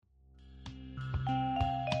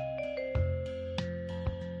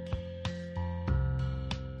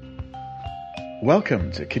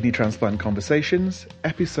Welcome to Kidney Transplant Conversations,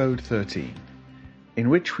 episode 13, in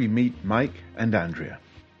which we meet Mike and Andrea.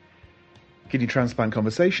 Kidney Transplant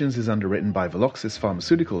Conversations is underwritten by Veloxis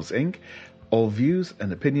Pharmaceuticals, Inc. All views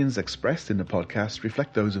and opinions expressed in the podcast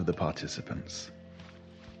reflect those of the participants.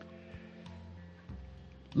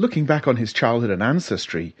 Looking back on his childhood and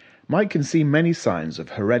ancestry, Mike can see many signs of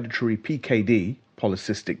hereditary PKD,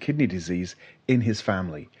 polycystic kidney disease, in his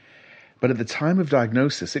family. But at the time of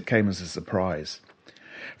diagnosis, it came as a surprise.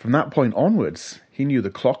 From that point onwards, he knew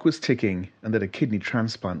the clock was ticking and that a kidney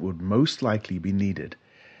transplant would most likely be needed.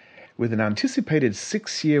 With an anticipated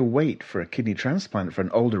 6-year wait for a kidney transplant for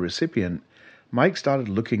an older recipient, Mike started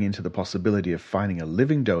looking into the possibility of finding a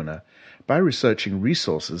living donor by researching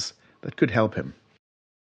resources that could help him.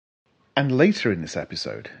 And later in this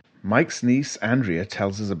episode, Mike's niece, Andrea,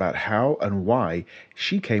 tells us about how and why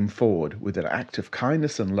she came forward with an act of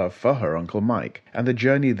kindness and love for her Uncle Mike, and the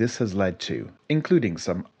journey this has led to, including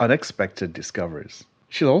some unexpected discoveries.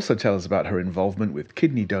 She'll also tell us about her involvement with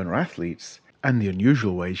kidney donor athletes and the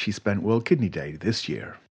unusual way she spent World Kidney Day this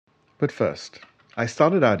year. But first, I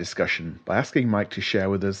started our discussion by asking Mike to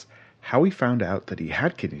share with us how he found out that he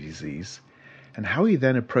had kidney disease, and how he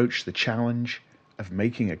then approached the challenge of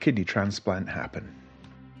making a kidney transplant happen.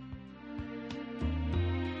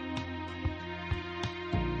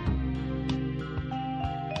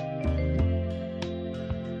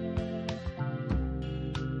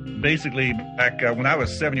 Basically, back when I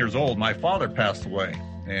was 7 years old, my father passed away.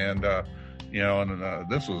 And,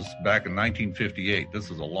 this was back in 1958.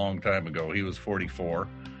 This was a long time ago. He was 44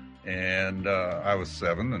 and I was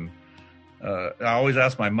 7. And I always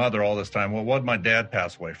asked my mother all this time, well, what did my dad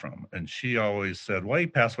pass away from? And she always said, well, he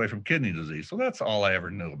passed away from kidney disease. So that's all I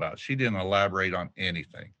ever knew about. She didn't elaborate on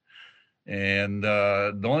anything. And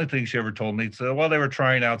the only thing she ever told me, said, well, they were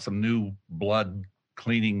trying out some new blood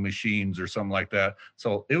cleaning machines or something like that.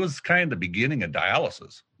 So it was kind of the beginning of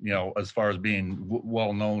dialysis, as far as being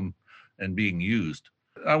well known and being used.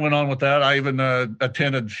 I went on with that. I even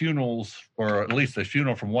attended funerals, or at least a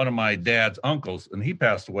funeral from one of my dad's uncles, and he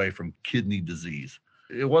passed away from kidney disease.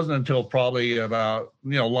 It wasn't until probably about,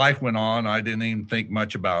 life went on. I didn't even think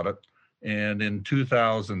much about it. And in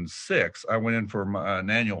 2006, I went in for an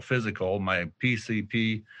annual physical, my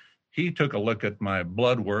PCP. He took a look at my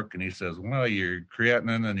blood work and he says, well, your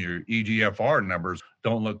creatinine and your EGFR numbers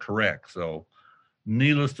don't look correct. So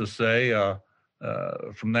needless to say,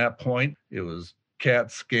 from that point, it was CAT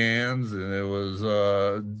scans and it was,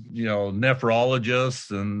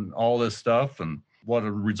 nephrologists and all this stuff. And what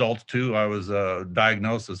it results to, I was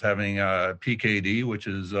diagnosed as having PKD, which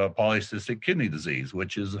is polycystic kidney disease,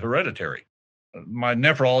 which is hereditary. My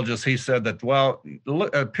nephrologist, he said that, well,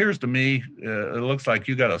 it appears to me, it looks like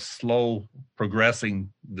you got a slow progressing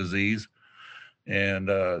disease. And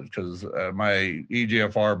because my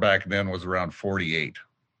EGFR back then was around 48,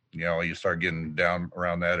 you start getting down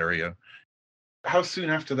around that area. How soon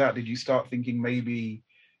after that did you start thinking maybe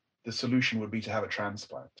the solution would be to have a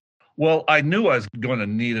transplant? Well, I knew I was going to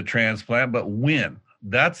need a transplant, but when?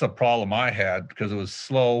 That's a problem I had because it was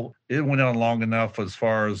slow. It went on long enough as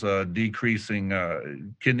far as decreasing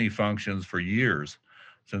kidney functions for years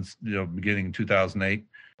since, beginning in 2008.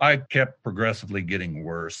 I kept progressively getting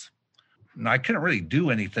worse. And I couldn't really do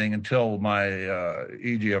anything until my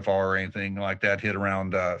EGFR or anything like that hit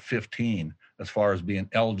around 15 as far as being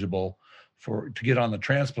eligible to get on the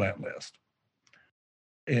transplant list.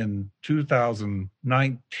 In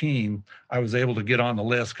 2019, I was able to get on the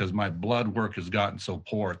list because my blood work has gotten so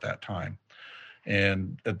poor at that time.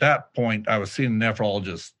 And at that point, I was seeing a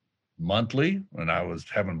nephrologist monthly, and I was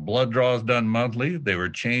having blood draws done monthly. They were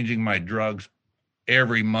changing my drugs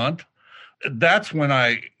every month. That's when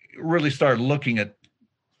I really started looking at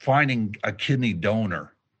finding a kidney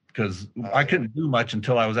donor because I couldn't do much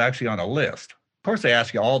until I was actually on a list. Of course, they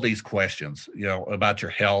ask you all these questions, about your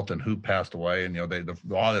health and who passed away. And,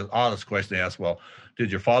 the oddest question they ask, well, did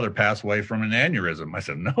your father pass away from an aneurysm? I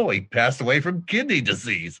said, no, he passed away from kidney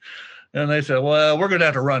disease. And they said, well, we're going to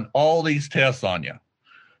have to run all these tests on you.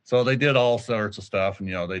 So they did all sorts of stuff. And,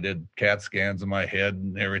 they did CAT scans in my head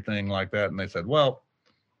and everything like that. And they said, well,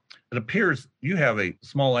 it appears you have a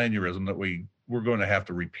small aneurysm that we're going to have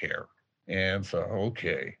to repair. And so,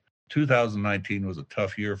 okay. 2019 was a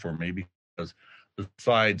tough year for me because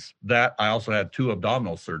besides that, I also had 2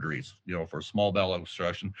 abdominal surgeries, for small bowel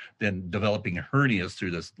obstruction, then developing hernias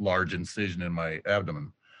through this large incision in my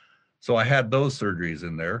abdomen. So I had those surgeries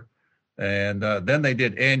in there. And then they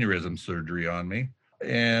did aneurysm surgery on me.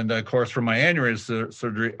 And of course, for my aneurysm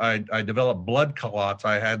surgery, I developed blood clots.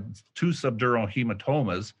 I had 2 subdural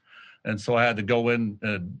hematomas And so I had to go in,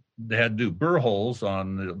 and they had to do burr holes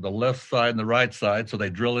on the left side and the right side. So they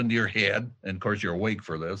drill into your head. And of course, you're awake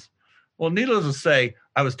for this. Well, needless to say,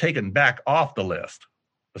 I was taken back off the list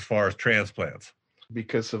as far as transplants.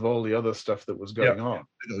 Because of all the other stuff that was going on.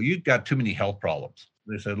 They go, you've got too many health problems.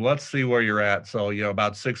 They said, let's see where you're at. So,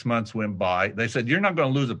 about 6 months went by. They said, you're not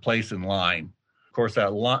going to lose a place in line. Of course,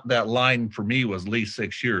 that line for me was at least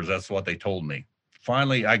 6 years. That's what they told me.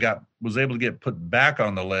 Finally, I was able to get put back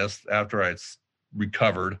on the list after I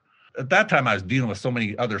recovered. At that time, I was dealing with so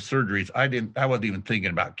many other surgeries. I wasn't even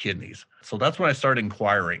thinking about kidneys. So that's when I started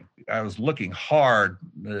inquiring. I was looking hard,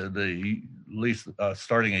 at least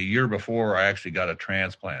starting a year before I actually got a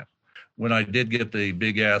transplant. When I did get the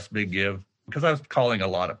big give, because I was calling a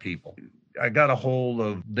lot of people, I got a hold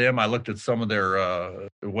of them. I looked at some of their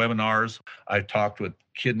webinars. I talked with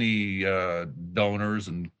kidney donors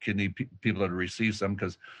and kidney people that received some,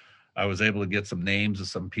 because I was able to get some names of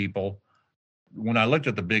some people. When I looked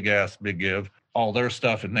at the big give, all their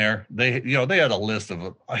stuff in there, they had a list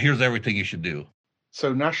of here's everything you should do.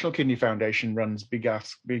 So National Kidney Foundation runs Big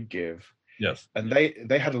Ask, Big Give. Yes. And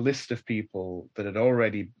they had a list of people that had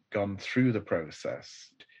already gone through the process,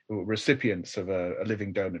 who were recipients of a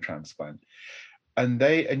living donor transplant. And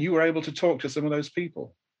you were able to talk to some of those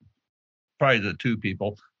people. Probably the two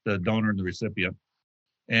people, the donor and the recipient.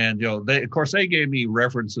 And, they gave me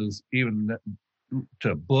references even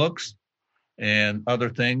to books and other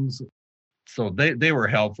things. So they were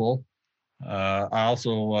helpful. I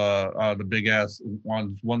also, the big ass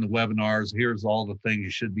on one of the webinars, here's all the things you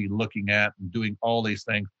should be looking at and doing all these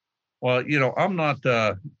things. Well, I'm not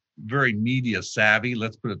very media savvy,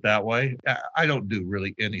 let's put it that way. I don't do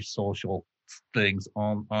really any social things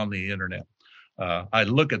on the internet. I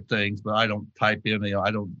look at things, but I don't type in,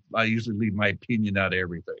 I usually leave my opinion out of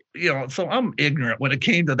everything. So I'm ignorant when it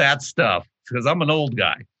came to that stuff, because I'm an old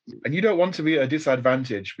guy. And you don't want to be at a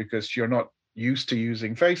disadvantage because you're not used to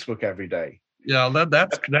using Facebook every day. Yeah,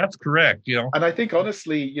 that's correct. And I think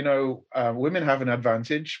honestly, women have an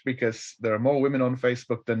advantage because there are more women on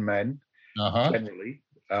Facebook than men generally.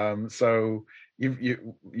 So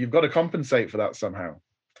you've got to compensate for that somehow.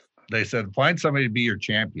 They said find somebody to be your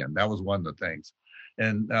champion. That was one of the things.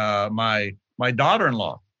 And my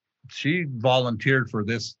daughter-in-law, she volunteered for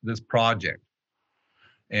this project,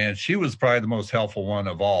 and she was probably the most helpful one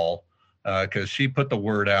of all. Because she put the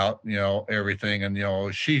word out, everything.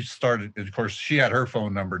 And, she started, of course, she had her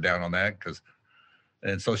phone number down on that.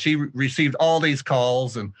 And so she received all these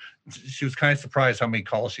calls, and she was kind of surprised how many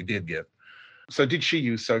calls she did get. So did she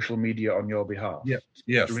use social media on your behalf? Yeah.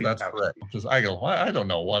 Yes, that's correct. Because I go, I don't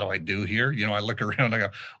know, what do I do here? I look around, I go,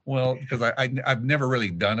 well, because I've never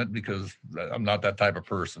really done it because I'm not that type of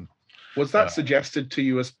person. Was that suggested to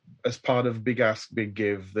you as part of Big Ask, Big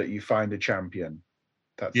Give that you find a champion?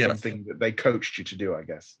 That's something that they coached you to do, I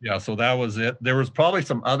guess. Yeah, so that was it. There was probably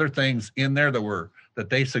some other things in there that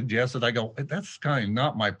they suggested. I go, that's kind of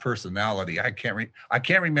not my personality. I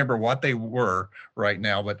can't remember what they were right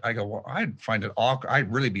now, but I go, well, I'd find it awkward.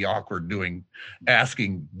 I'd really be awkward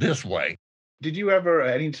asking this way. Did you ever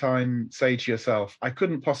at any time say to yourself, I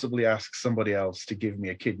couldn't possibly ask somebody else to give me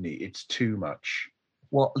a kidney. It's too much.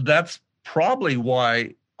 Well, that's probably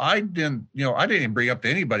why I didn't even bring up to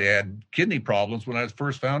anybody I had kidney problems when I was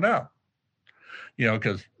first found out,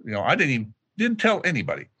 because, I didn't tell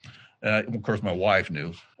anybody. Of course, my wife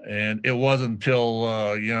knew. And it wasn't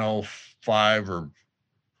until, 5 or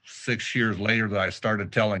 6 years later that I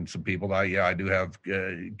started telling some people that, I do have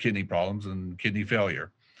kidney problems and kidney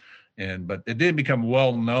failure. But it didn't become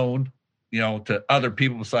well known, to other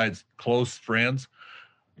people besides close friends.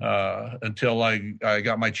 Until I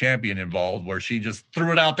got my champion involved, where she just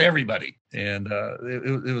threw it out to everybody. And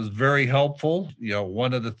it was very helpful.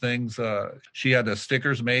 One of the things, she had the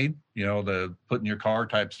stickers made, the put in your car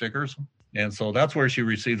type stickers. And so that's where she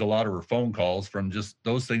received a lot of her phone calls from just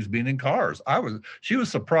those things being in cars. She was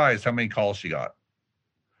surprised how many calls she got.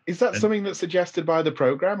 Is that something that's suggested by the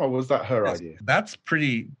program, or was that her idea? That's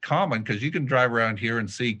pretty common, because you can drive around here and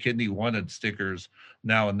see kidney wanted stickers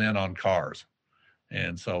now and then on cars.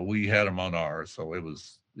 And so we had them on ours. So it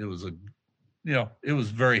was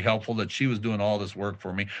very helpful that she was doing all this work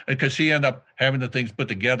for me, because she ended up having the things put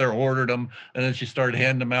together, ordered them, and then she started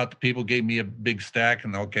handing them out to people, gave me a big stack,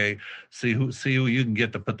 and okay, see who you can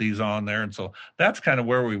get to put these on there. And so that's kind of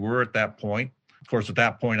where we were at that point. Of course, at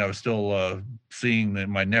that point, I was still seeing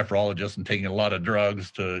my nephrologist and taking a lot of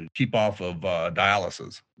drugs to keep off of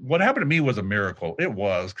dialysis. What happened to me was a miracle. It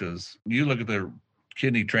was, because you look at the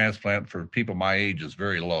kidney transplant for people my age is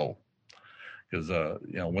very low, because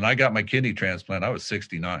when I got my kidney transplant, I was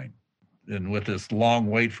 69. and with this long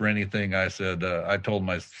wait for anything, I said, I told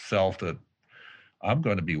myself that I'm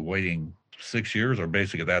going to be waiting 6 years, or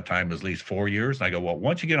basically at that time, at least 4 years. And I go, well,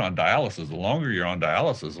 once you get on dialysis, the longer you're on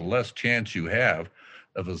dialysis, the less chance you have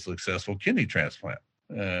of a successful kidney transplant.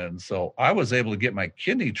 And so I was able to get my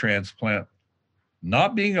kidney transplant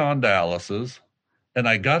not being on dialysis, and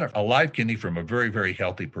I got a live kidney from a very, very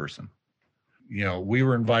healthy person. You know, we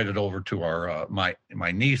were invited over to our my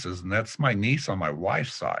nieces, and that's my niece on my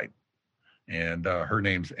wife's side, and her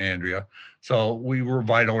name's Andrea. So we were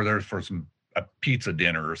invited over there for a pizza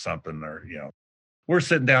dinner or something, or we're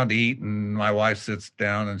sitting down to eat, and my wife sits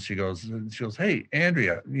down and she goes, "Hey,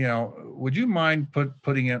 Andrea, would you mind put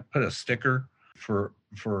a sticker for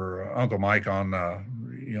Uncle Mike on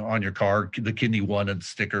on your car, the kidney wanted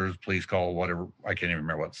stickers, please call," whatever. I can't even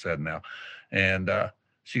remember what it said now. And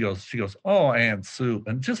she goes, "Oh, Aunt Sue."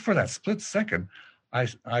 And just for that split second,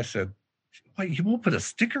 I said, "Wait, you won't put a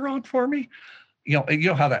sticker on for me?" You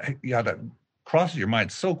know how that crosses your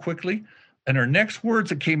mind so quickly. And her next words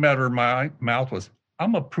that came out of her mouth was,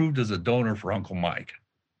 "I'm approved as a donor for Uncle Mike."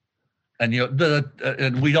 And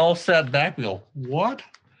and we all sat back. We go, "What?"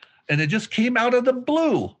 And it just came out of the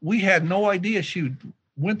blue. We had no idea she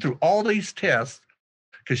went through all these tests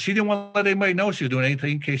because she didn't want to let anybody know she was doing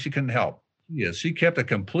anything in case she couldn't help. Yes, she kept it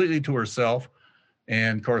completely to herself.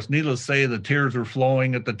 And of course, needless to say, the tears were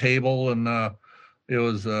flowing at the table, and it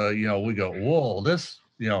was, we go, "Whoa, this."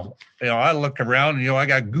 I look around and, I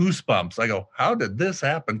got goosebumps. I go, "How did this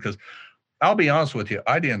happen?" Because I'll be honest with you,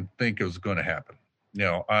 I didn't think it was going to happen.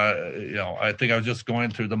 I think I was just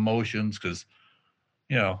going through the motions because,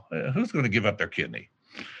 who's going to give up their kidney?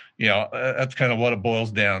 That's kind of what it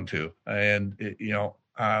boils down to. And,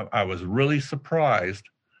 I was really surprised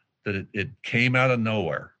that it came out of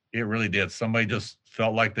nowhere. It really did. Somebody just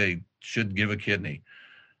felt like they should give a kidney.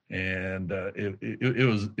 And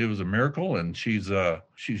it was a miracle, and she's a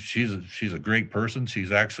great person.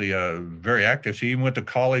 She's actually very active. She even went to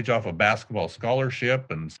college off a basketball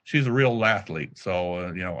scholarship, and she's a real athlete.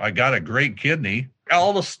 So I got a great kidney.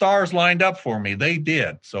 All the stars lined up for me. They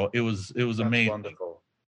did. So it was amazing. Wonderful.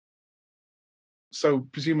 So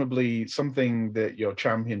presumably something that your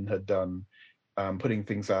champion had done, putting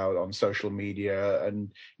things out on social media,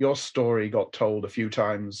 and your story got told a few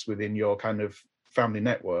times within your kind of family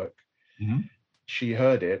network. Mm-hmm. She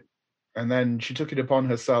heard it, and then she took it upon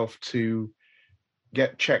herself to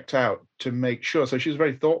get checked out to make sure. So she was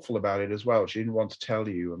very thoughtful about it as well. She didn't want to tell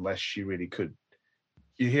you unless she really could.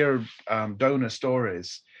 You hear donor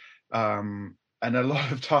stories, and a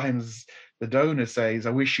lot of times the donor says,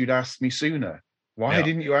 "I wish you'd asked me sooner. Why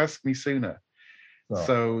didn't you ask me sooner?"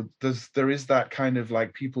 So there is that kind of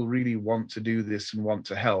like, people really want to do this and want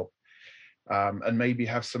to help. And maybe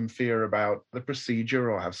have some fear about the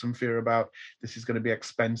procedure, or have some fear about, this is going to be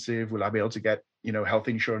expensive. Will I be able to get, health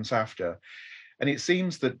insurance after? And it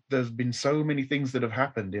seems that there's been so many things that have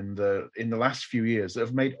happened in the last few years that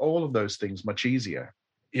have made all of those things much easier.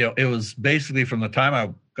 It was basically from the time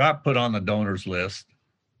I got put on the donors list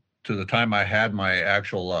to the time I had my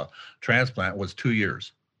actual transplant was 2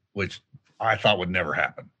 years, which I thought would never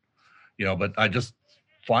happen. But I just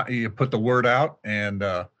you put the word out, and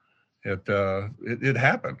it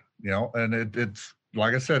happened, and it's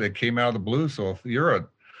like I said, it came out of the blue. So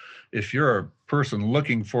if you're a person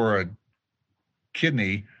looking for a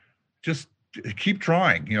kidney, just keep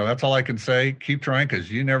trying. That's all I can say. Keep trying, because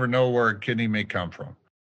you never know where a kidney may come from.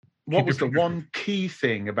 What was the one key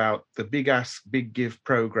thing about the Big Ask, Big Give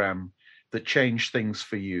program that changed things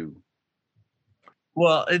for you?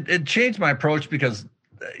 Well, it changed my approach because,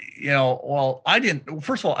 I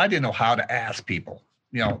didn't know how to ask people.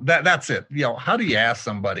 That's it. How do you ask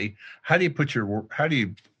somebody? How do you put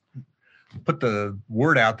the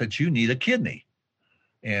word out that you need a kidney?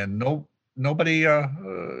 And nobody, I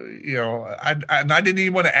didn't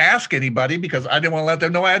even want to ask anybody because I didn't want to let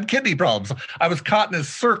them know I had kidney problems. I was caught in this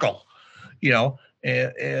circle,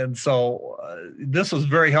 and so this was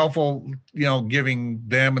very helpful, giving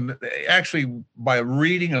them, and actually by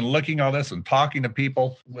reading and looking all this and talking to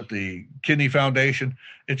people with the Kidney Foundation,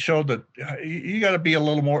 it showed that you got to be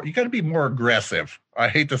more aggressive. I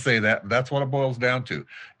hate to say that. That's what it boils down to.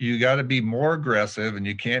 You got to be more aggressive, and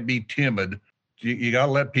you can't be timid. You got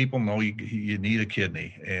to let people know you need a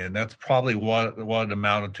kidney. And that's probably what it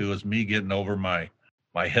amounted to, is me getting over my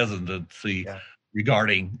hesitancy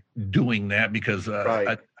regarding doing that, because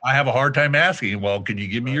I have a hard time asking, well, can you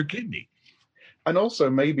give me your kidney? And also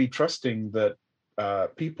maybe trusting that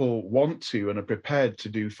people want to and are prepared to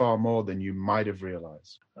do far more than you might have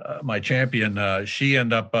realized. My champion, she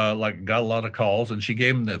ended up got a lot of calls, and she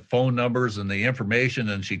gave them the phone numbers and the information,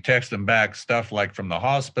 and she texted them back stuff like from the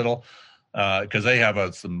hospital, because they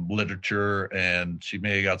have some literature, and she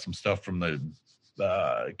may have got some stuff from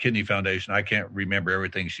the Kidney Foundation. I can't remember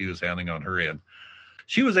everything she was handling on her end.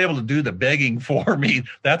 She was able to do the begging for me.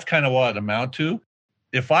 That's kind of what it amounted to.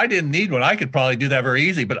 If I didn't need one, I could probably do that very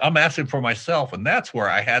easy, but I'm asking for myself, and that's where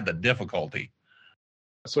I had the difficulty.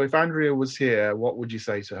 So if Andrea was here, what would you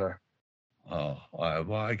say to her? Oh,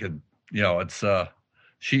 well, I could, it's,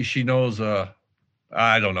 she knows,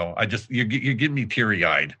 I don't know. You're getting me teary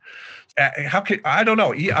eyed. I don't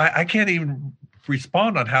know. I can't even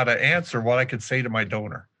respond on how to answer what I could say to my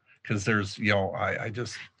donor. Cause there's,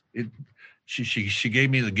 she gave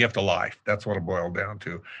me the gift of life. That's what it boiled down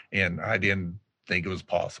to. And I didn't think it was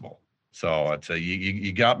possible. So I'd say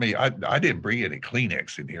you got me. I didn't bring any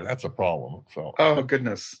Kleenex in here. That's a problem. So, oh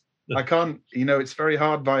goodness. I can't, it's very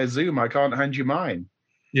hard via Zoom. I can't hand you mine.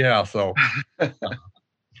 Yeah. So,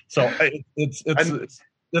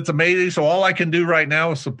 it's amazing. So all I can do right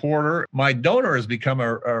now is support her. My donor has become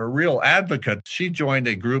a real advocate. She joined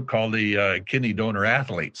a group called the Kidney Donor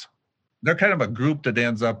Athletes. They're kind of a group that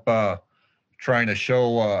ends up trying to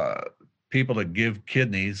show people that give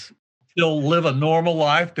kidneys still live a normal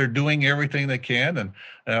life. They're doing everything they can.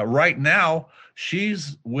 And right now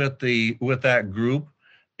she's with that group.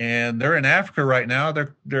 And they're in Africa right now.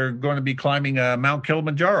 They're going to be climbing Mount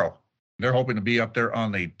Kilimanjaro. They're hoping to be up there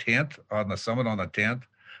on the 10th, on the summit on the 10th.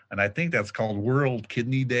 And I think that's called World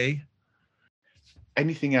Kidney Day.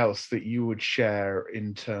 Anything else that you would share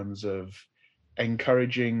in terms of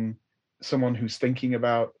encouraging someone who's thinking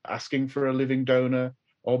about asking for a living donor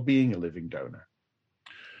or being a living donor?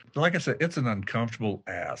 Like I said, it's an uncomfortable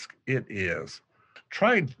ask. It is.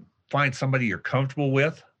 Try and find somebody you're comfortable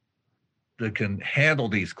with that can handle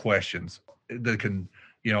these questions, that can,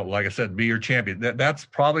 like I said, be your champion. That's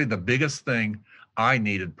probably the biggest thing I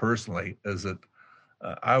needed personally, is that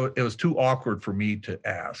it was too awkward for me to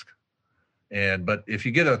ask. But if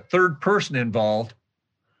you get a third person involved,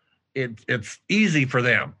 it's easy for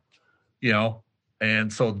them,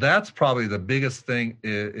 and so that's probably the biggest thing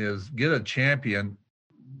is get a champion,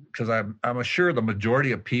 because I'm sure the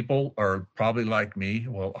majority of people are probably like me.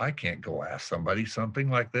 Well, I can't go ask somebody something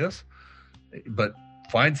like this. But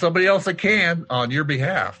find somebody else that can on your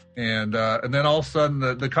behalf. And then all of a sudden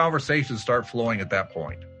the conversations start flowing at that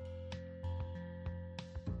point.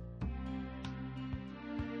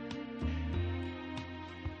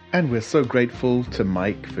 And we're so grateful to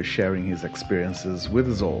Mike for sharing his experiences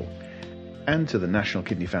with us all, and to the National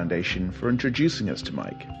Kidney Foundation for introducing us to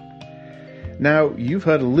Mike. Now, you've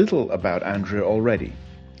heard a little about Andrea already,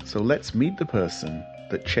 so let's meet the person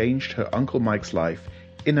that changed her Uncle Mike's life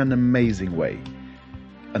in an amazing way,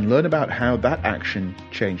 and learn about how that action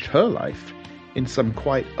changed her life in some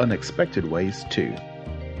quite unexpected ways too.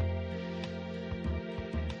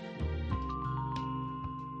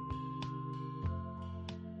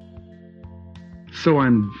 So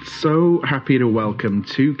I'm so happy to welcome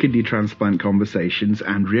to Kidney Transplant Conversations,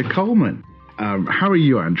 Andrea Coleman. How are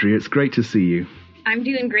you, Andrea? It's great to see you. I'm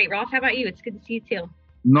doing great, Rolf. How about you? It's good to see you too.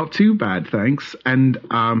 Not too bad, thanks. And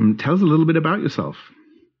tell us a little bit about yourself.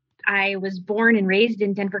 I was born and raised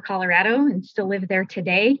in Denver, Colorado, and still live there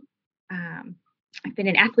today. I've been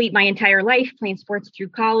an athlete my entire life, playing sports through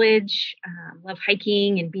college. Love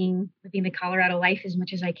hiking and living the Colorado life as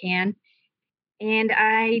much as I can. And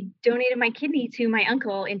I donated my kidney to my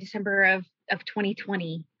uncle in December of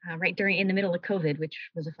 2020, right in the middle of COVID, which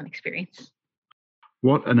was a fun experience.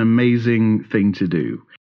 What an amazing thing to do.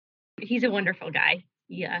 He's a wonderful guy.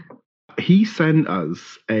 Yeah. He sent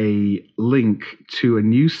us a link to a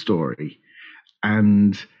news story,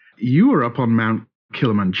 and you were up on Mount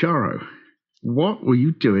Kilimanjaro. What were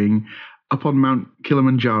you doing up on Mount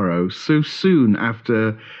Kilimanjaro so soon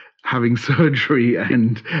after having surgery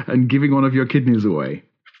and giving one of your kidneys away?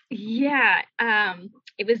 Yeah,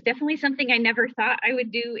 it was definitely something I never thought I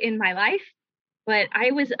would do in my life, but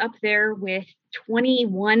I was up there with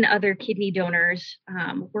 21 other kidney donors.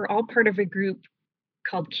 We're all part of a group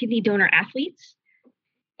called Kidney Donor Athletes.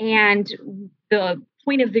 And the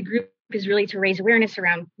point of the group is really to raise awareness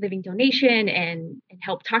around living donation and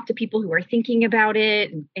help talk to people who are thinking about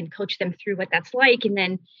it and coach them through what that's like. And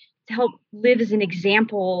then to help live as an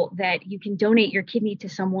example that you can donate your kidney to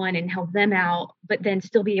someone and help them out, but then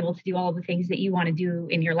still be able to do all the things that you want to do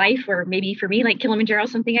in your life. Or maybe for me, like Kilimanjaro,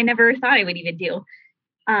 something I never thought I would even do.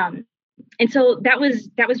 And so that was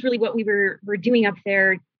really what we were doing up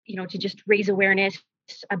there, to just raise awareness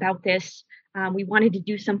about this. We wanted to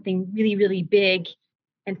do something really, really big,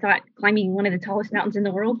 and thought climbing one of the tallest mountains in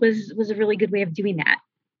the world was a really good way of doing that.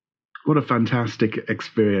 What a fantastic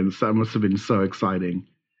experience. That must have been so exciting.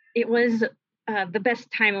 It was the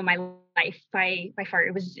best time of my life by far.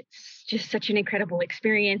 It was just such an incredible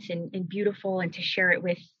experience and beautiful, and to share it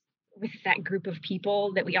with that group of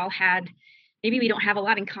people that we all had. Maybe we don't have a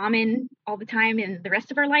lot in common all the time in the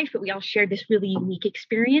rest of our life, but we all shared this really unique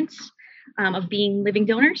experience of being living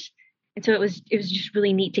donors. And so it was just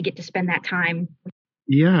really neat to get to spend that time.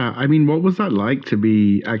 Yeah, I mean, what was that like to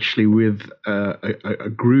be actually with a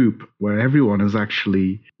group where everyone has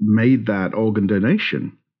actually made that organ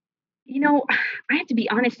donation? You know, I have to be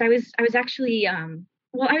honest. I was actually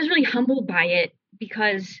well, I was really humbled by it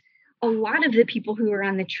because a lot of the people who were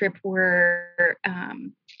on the trip were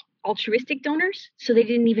altruistic donors, so they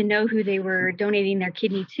didn't even know who they were donating their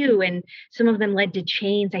kidney to, and some of them led to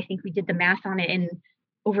chains. I think we did the math on it, and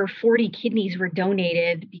over 40 kidneys were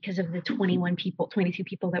donated because of the 22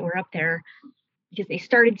 people that were up there, because they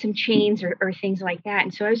started some chains or things like that.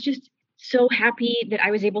 And so I was just so happy that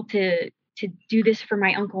I was able to do this for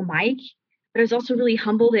my Uncle Mike. But I was also really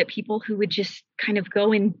humbled at people who would just kind of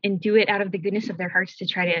go and do it out of the goodness of their hearts to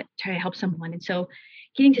try to help someone. And so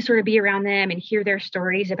getting to sort of be around them and hear their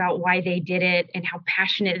stories about why they did it and how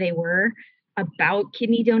passionate they were about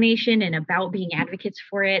kidney donation and about being advocates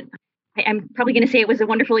for it. I'm probably going to say it was a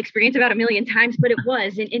wonderful experience about a million times, but it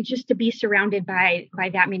was. And just to be surrounded by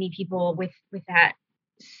that many people with that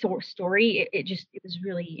story, it was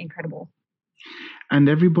really incredible. And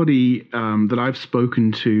everybody that I've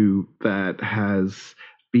spoken to that has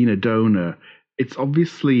been a donor, it's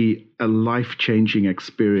obviously a life-changing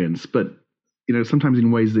experience, but sometimes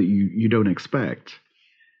in ways that you don't expect.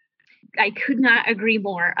 I could not agree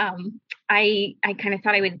more. I kind of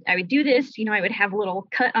thought I would do this. I would have a little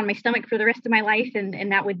cut on my stomach for the rest of my life,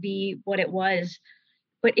 and that would be what it was.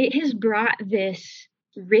 But it has brought this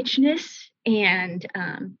richness and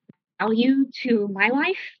value to my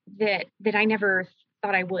life that I never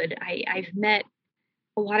thought I would. I've met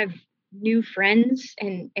a lot of new friends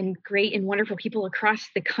and great and wonderful people across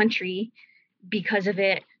the country because of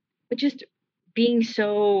it, but just being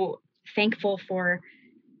so thankful for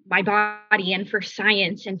my body and for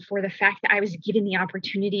science and for the fact that I was given the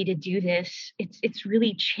opportunity to do this. It's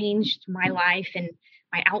really changed my life and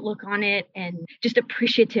my outlook on it, and just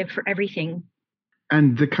appreciative for everything.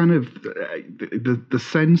 And the kind of the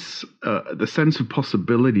sense of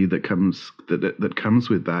possibility that comes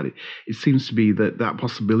with that, it seems to be that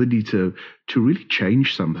possibility to really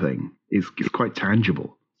change something is quite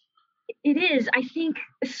tangible. It is. I think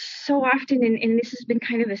so often, and this has been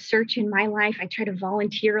kind of a search in my life, I try to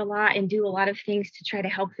volunteer a lot and do a lot of things to try to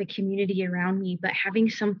help the community around me, but having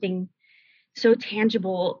something so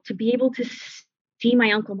tangible to be able to see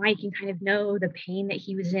my Uncle Mike and kind of know the pain that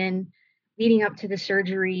he was in leading up to the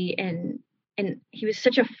surgery, and he was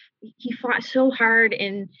he fought so hard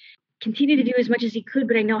and continued to do as much as he could,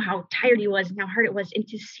 but I know how tired he was and how hard it was, and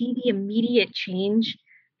to see the immediate change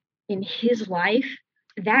in his life,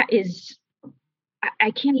 that is,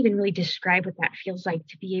 I can't even really describe what that feels like,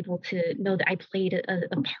 to be able to know that I played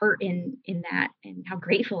a part in that, and how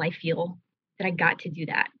grateful I feel that I got to do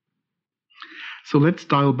that. So let's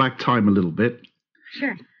dial back time a little bit.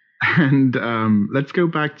 Sure. And let's go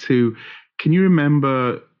back to, can you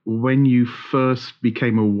remember when you first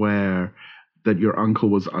became aware that your uncle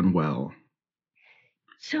was unwell?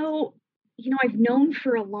 So, I've known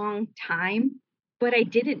for a long time, but I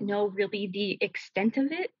didn't know really the extent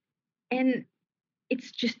of it. And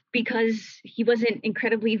it's just because he wasn't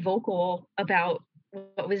incredibly vocal about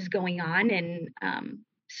what was going on. And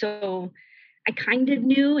so I kind of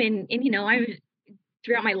knew, and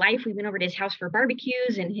throughout my life, we went over to his house for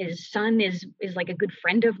barbecues, and his son is like a good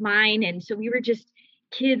friend of mine. And so we were just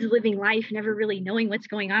kids living life, never really knowing what's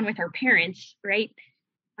going on with our parents, right?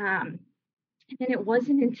 And then it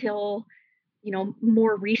wasn't until,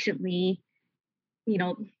 more recently,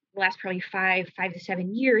 the last probably 5 to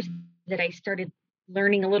 7 years, that I started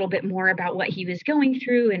learning a little bit more about what he was going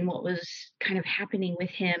through and what was kind of happening with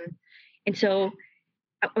him. And so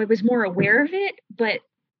I was more aware of it, but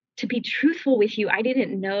to be truthful with you, I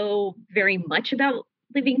didn't know very much about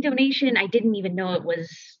living donation. I didn't even know it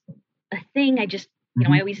was a thing. I just,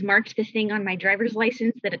 I always marked the thing on my driver's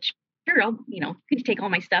license that it's sure, I'll, could take all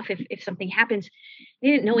my stuff if something happens. I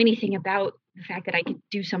didn't know anything about the fact that I could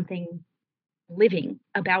do something living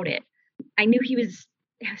about it. I knew he was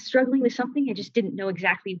struggling with something. I just didn't know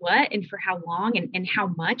exactly what and for how long and how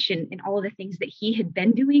much, and all of the things that he had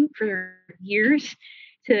been doing for years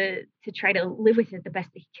to try to live with it the best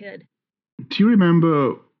that he could. Do you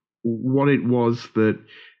remember what it was that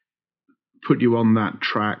put you on that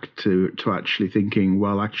track to actually thinking,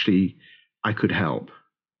 well, actually, I could help?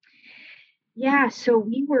 Yeah, so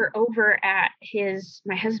we were over at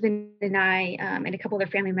my husband and I, and a couple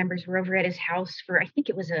other family members were over at his house for, I think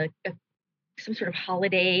it was some sort of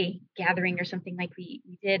holiday gathering or something like we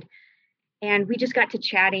did. And we just got to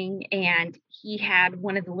chatting, and he had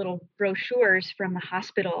one of the little brochures from the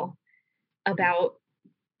hospital about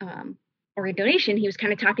organ donation. He was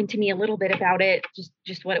kind of talking to me a little bit about it,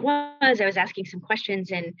 just what it was. I was asking some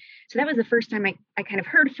questions, and so that was the first time I kind of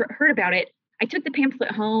heard about it. I took the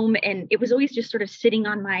pamphlet home, and it was always just sort of sitting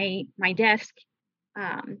on my desk.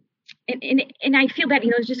 Um, and I feel that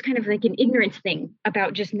it's just kind of like an ignorance thing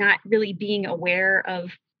about just not really being aware of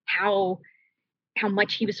how how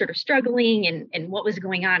much he was sort of struggling and what was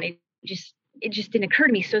going on. It just didn't occur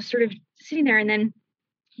to me. So sort of sitting there, and then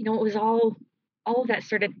it was all of that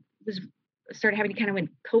started happening kind of when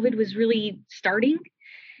COVID was really starting.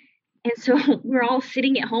 And so we're all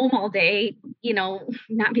sitting at home all day,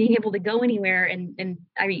 not being able to go anywhere. And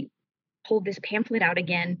I pulled this pamphlet out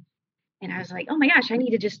again, and I was like, oh my gosh, I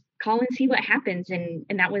need to just call and see what happens. And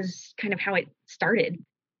that was kind of how it started.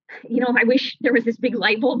 I wish there was this big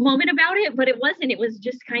light bulb moment about it, but it wasn't. It was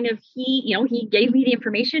just kind of he gave me the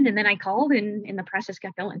information, and then I called, and the process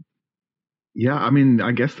got going. Yeah, I mean,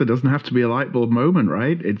 I guess there doesn't have to be a light bulb moment,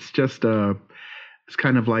 right? It's just it's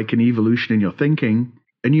kind of like an evolution in your thinking.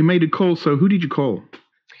 And you made a call, so who did you call?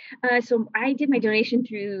 So I did my donation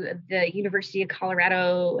through the University of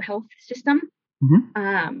Colorado Health System.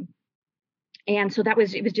 Hmm. And so it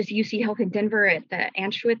was just UC Health in Denver at the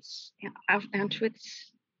Anschutz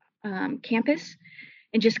campus,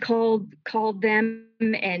 and just called them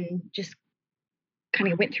and just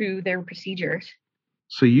kind of went through their procedures.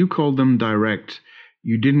 So you called them direct.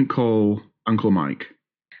 You didn't call Uncle Mike.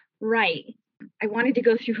 Right. I wanted to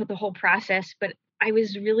go through the whole process, but I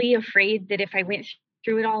was really afraid that if I went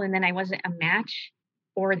through it all and then I wasn't a match,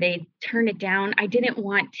 or they turned it down, I didn't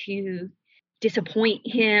want to disappoint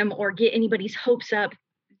him or get anybody's hopes up.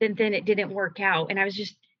 Then it didn't work out, and I was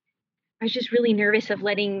just really nervous of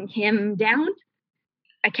letting him down.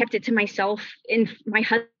 I kept it to myself, and my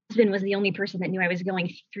husband was the only person that knew I was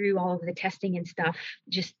going through all of the testing and stuff,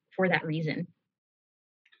 just for that reason.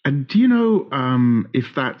 And do you know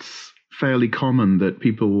if that's fairly common that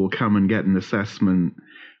people will come and get an assessment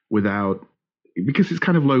without, because it's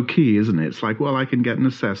kind of low key, isn't it? It's like, well, I can get an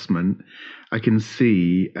assessment, I can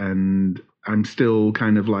see, and I'm still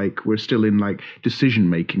kind of like, we're still in like decision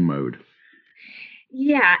making mode.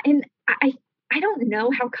 Yeah, and I don't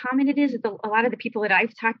know how common it is. A lot of the people that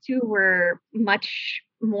I've talked to were much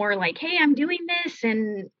more like, "Hey, I'm doing this,"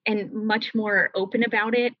 and much more open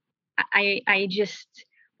about it. I just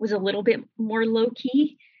was a little bit more low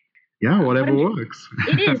key. Yeah, But whatever works.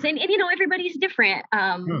 it is, and everybody's different.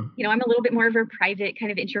 Yeah. I'm a little bit more of a private,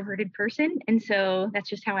 kind of introverted person, and so that's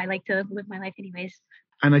just how I like to live my life, anyways.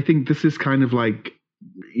 And I think this is kind of like,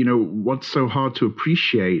 what's so hard to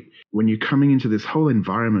appreciate when you're coming into this whole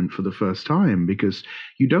environment for the first time, because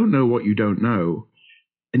you don't know what you don't know,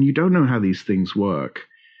 and you don't know how these things work.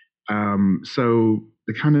 So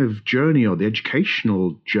the kind of journey or the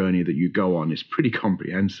educational journey that you go on is pretty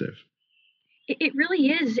comprehensive. It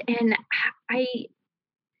really is, and I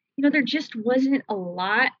there just wasn't a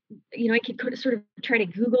lot. I could sort of try to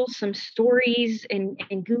Google some stories and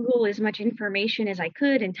Google as much information as I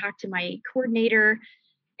could and talk to my coordinator,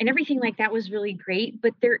 and everything like that was really great.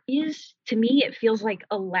 But there is, to me, it feels like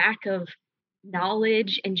a lack of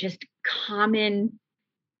knowledge and just common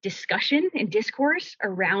discussion and discourse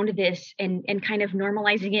around this, and kind of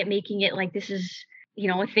normalizing it, making it like this is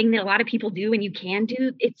a thing that a lot of people do and you can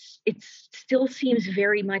do. It still seems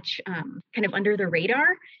very much kind of under the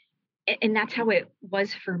radar, and that's how it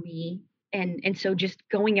was for me. And so just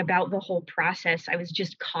going about the whole process, I was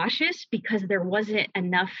just cautious because there wasn't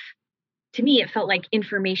enough. To me, it felt like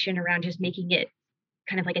information around just making it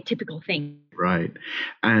kind of like a typical thing. Right.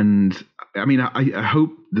 And I mean, I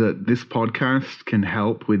hope that this podcast can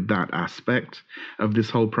help with that aspect of this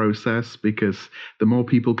whole process, because the more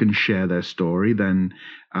people can share their story, then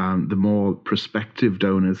the more prospective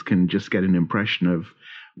donors can just get an impression of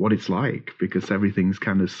what it's like, because everything's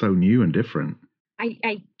kind of so new and different.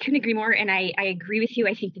 I couldn't agree more. And I agree with you.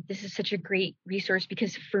 I think that this is such a great resource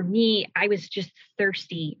because for me, I was just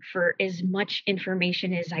thirsty for as much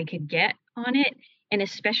information as I could get on it. And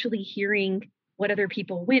especially hearing what other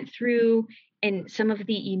people went through and some of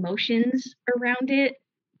the emotions around it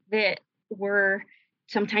that were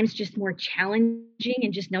sometimes just more challenging,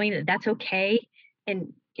 and just knowing that that's okay.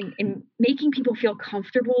 And making people feel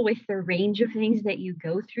comfortable with the range of things that you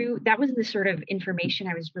go through. That was the sort of information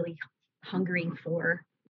I was really hungering for.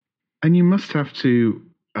 And you must have to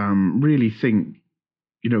really think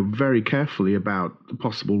very carefully about the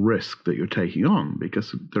possible risk that you're taking on,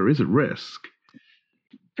 because there is a risk.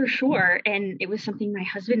 For sure. And it was something my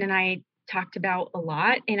husband and I talked about a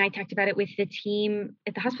lot. And I talked about it with the team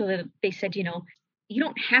at the hospital. They said, you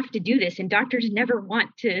don't have to do this. And doctors never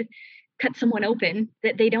want to cut someone open,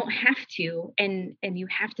 that they don't have to. And you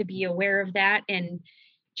have to be aware of that. And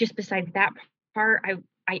just besides that part,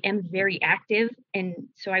 I am very active. And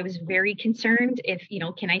so I was very concerned if,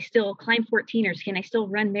 can I still climb 14ers? Can I still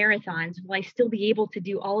run marathons? Will I still be able to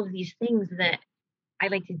do all of these things that I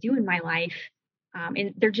like to do in my life?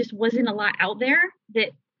 And there just wasn't a lot out there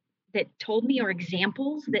that told me, or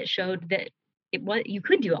examples that showed that you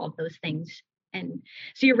could do all of those things. And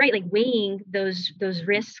so you're right, like weighing those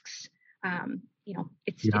risks.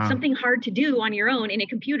 It's something hard to do on your own in a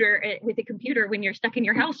computer with a computer when you're stuck in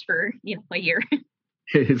your house for a year.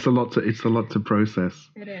 It's a lot to process.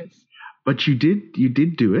 It is. But you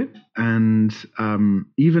did do it, and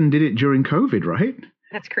even did it during COVID, right?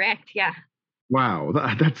 That's correct. Yeah. Wow,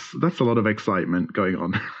 that's a lot of excitement going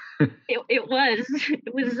on. It was,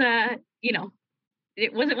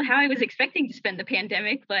 it wasn't how I was expecting to spend the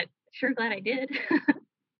pandemic, but sure glad I did.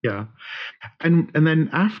 Yeah. And then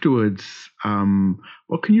afterwards,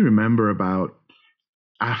 what can you remember about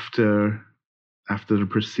after the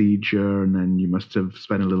procedure? And then you must have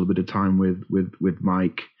spent a little bit of time with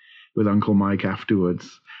Mike, with Uncle Mike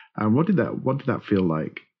afterwards. What did that feel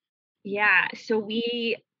like? Yeah. So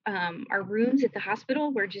we, our rooms at the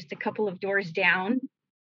hospital were just a couple of doors down.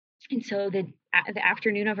 And so the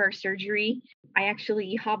afternoon of our surgery, I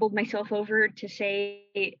actually hobbled myself over to say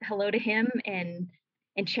hello to him and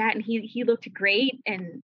chat, and he looked great.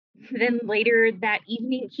 And then later that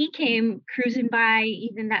evening, he came cruising by.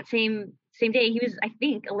 Even that same day, he was, I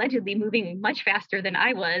think, allegedly moving much faster than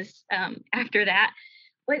I was after that.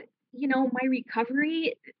 But my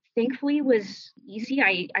recovery, thankfully, was easy.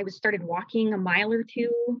 I started walking a mile or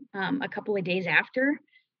two a couple of days after.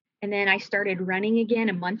 And then I started running again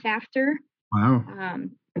a month after. Wow.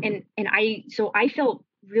 And I felt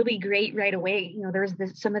really great right away. There was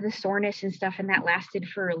some of the soreness and stuff, and that lasted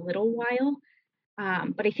for a little while.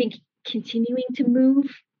 But I think continuing to move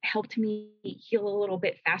helped me heal a little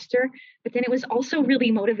bit faster. But then it was also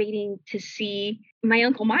really motivating to see my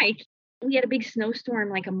Uncle Mike. We had a big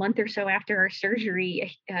snowstorm like a month or so after our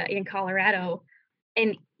surgery in Colorado.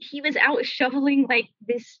 And he was out shoveling like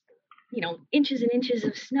this, inches and inches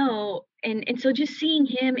of snow. And so just seeing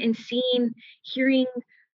him and hearing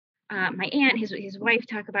my aunt, his wife,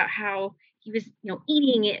 talk about how he was,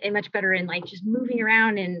 eating it much better and like just moving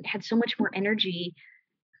around and had so much more energy.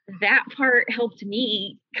 That part helped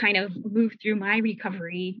me kind of move through my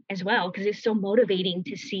recovery as well, because it's so motivating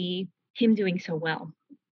to see him doing so well.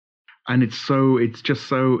 And it's just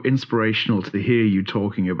so inspirational to hear you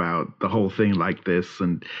talking about the whole thing like this.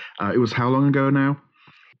 And it was how long ago now?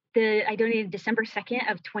 I donated December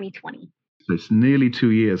 2nd of 2020. So it's nearly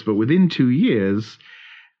 2 years, but within 2 years,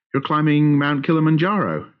 you're climbing Mount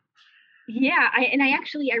Kilimanjaro. Yeah, I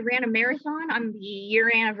ran a marathon on the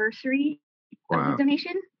year anniversary of the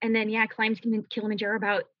donation, and then I climbed Kilimanjaro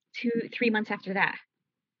about 2-3 months after that.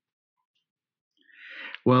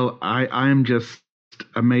 Well, I am just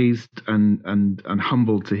amazed and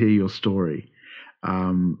humbled to hear your story.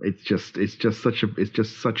 It's just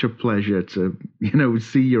such a pleasure to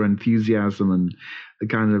see your enthusiasm and the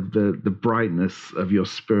kind of the brightness of your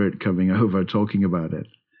spirit coming over talking about it.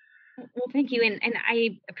 Well, thank you, and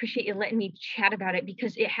I appreciate you letting me chat about it,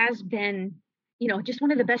 because it has been just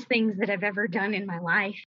one of the best things that I've ever done in my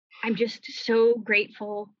life. I'm just so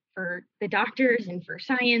grateful for the doctors and for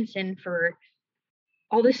science and for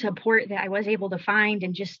all the support that I was able to find,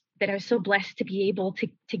 and just that I was so blessed to be able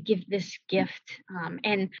to give this gift.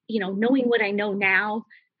 And knowing what I know now,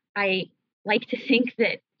 I like to think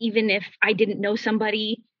that even if I didn't know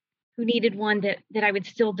somebody who needed one, that I would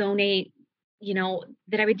still donate,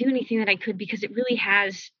 that I would do anything that I could, because it really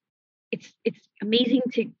has, it's amazing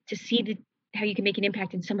to see how you can make an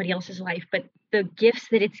impact in somebody else's life. But the gifts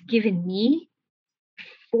that it's given me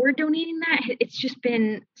for donating that, it's just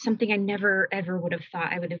been something I never ever would have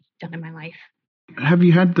thought I would have done in my life. Have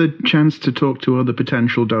you had the chance to talk to other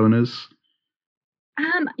potential donors?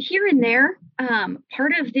 Here and there.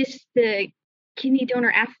 Part of the kidney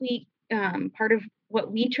donor athlete, part of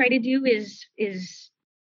what we try to do is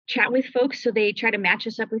chat with folks. So they try to match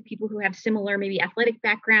us up with people who have similar, maybe athletic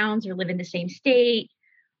backgrounds or live in the same state,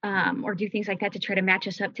 or do things like that to try to match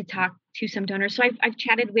us up to talk to some donors. So I've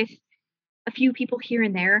chatted with a few people here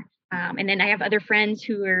and there. And then I have other friends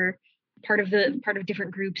who are part of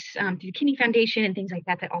different groups through the Kidney Foundation and things like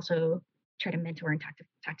that also try to mentor and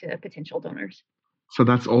talk to potential donors. So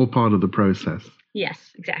that's all part of the process. Yes,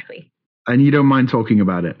 exactly. And you don't mind talking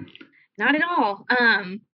about it? Not at all.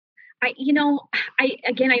 I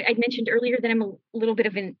mentioned earlier that I'm a little bit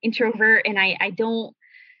of an introvert, and I don't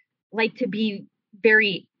like to be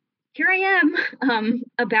very, here I am,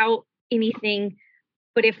 about anything.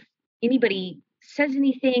 But if anybody says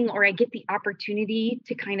anything, or I get the opportunity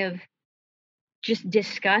to kind of just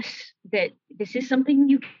discuss that this is something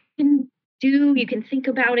you can do, you can think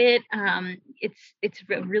about it. It's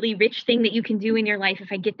a really rich thing that you can do in your life.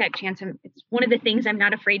 If I get that chance, it's one of the things I'm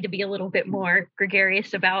not afraid to be a little bit more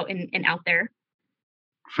gregarious about and out there.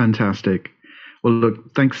 Fantastic. Well,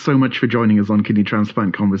 look, thanks so much for joining us on Kidney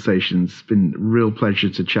Transplant Conversations. It's been a real pleasure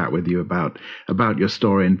to chat with you about your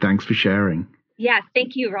story, and thanks for sharing. Yeah,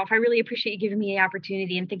 thank you, Rolf. I really appreciate you giving me the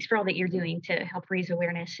opportunity, and thanks for all that you're doing to help raise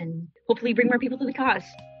awareness and hopefully bring more people to the cause.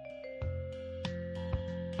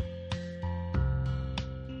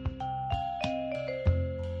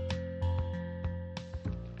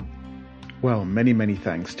 Well, many, many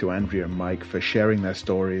thanks to Andrea and Mike for sharing their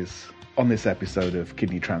stories on this episode of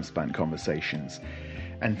Kidney Transplant Conversations.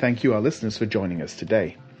 And thank you, our listeners, for joining us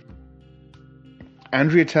today.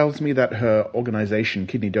 Andrea tells me that her organization,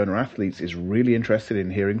 Kidney Donor Athletes, is really interested in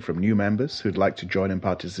hearing from new members who'd like to join and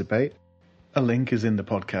participate. A link is in the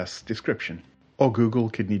podcast description, or Google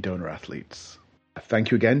Kidney Donor Athletes. Thank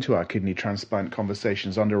you again to our Kidney Transplant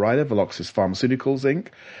Conversations underwriter, Veloxis Pharmaceuticals, Inc.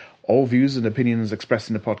 All views and opinions expressed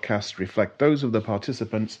in the podcast reflect those of the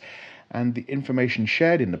participants, and the information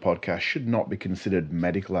shared in the podcast should not be considered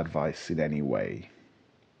medical advice in any way.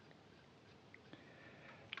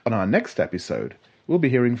 On our next episode, we'll be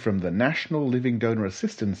hearing from the National Living Donor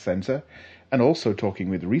Assistance Center and also talking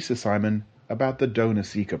with Risa Simon about the Donor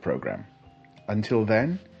Seeker program. Until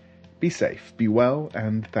then, be safe, be well,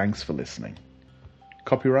 and thanks for listening.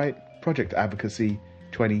 Copyright Project Advocacy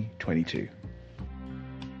 2022.